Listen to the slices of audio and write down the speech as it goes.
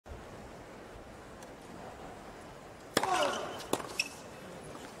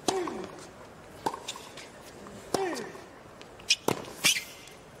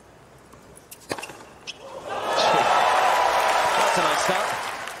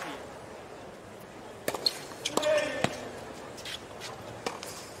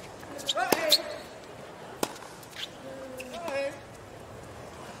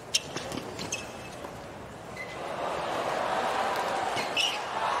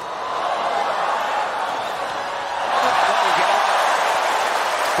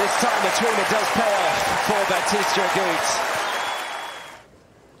This time the tuna does pay off for Bautista Agut.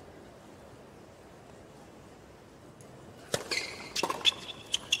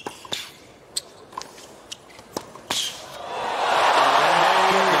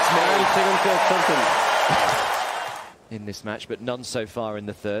 In this match, but none so far in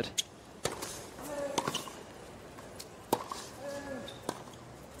the third.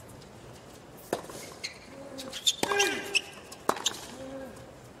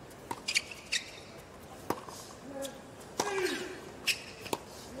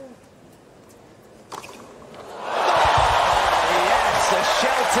 Yes, a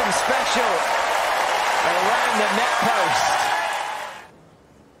Shelton special around the net post.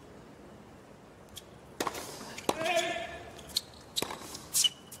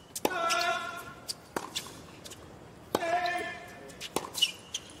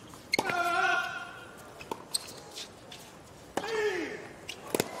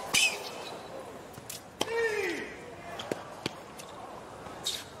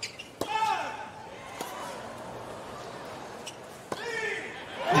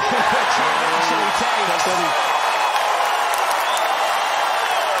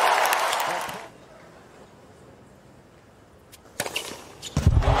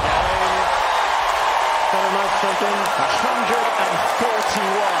 Something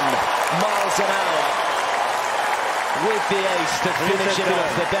 141 miles an hour with the ace to finish it off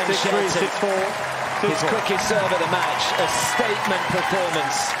for Ben Shelton. His quickest serve of the match, a statement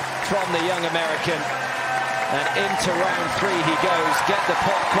performance from the young American. And into round three he goes. Get the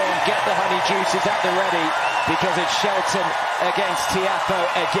popcorn, get the honey juices at the ready, because it's Shelton against Tiafoe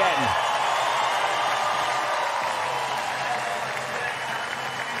again.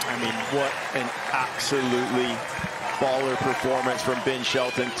 I mean, what an absolutely baller performance from Ben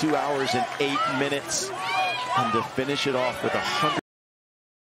Shelton. 2 hours and 8 minutes. And to finish it off with 100.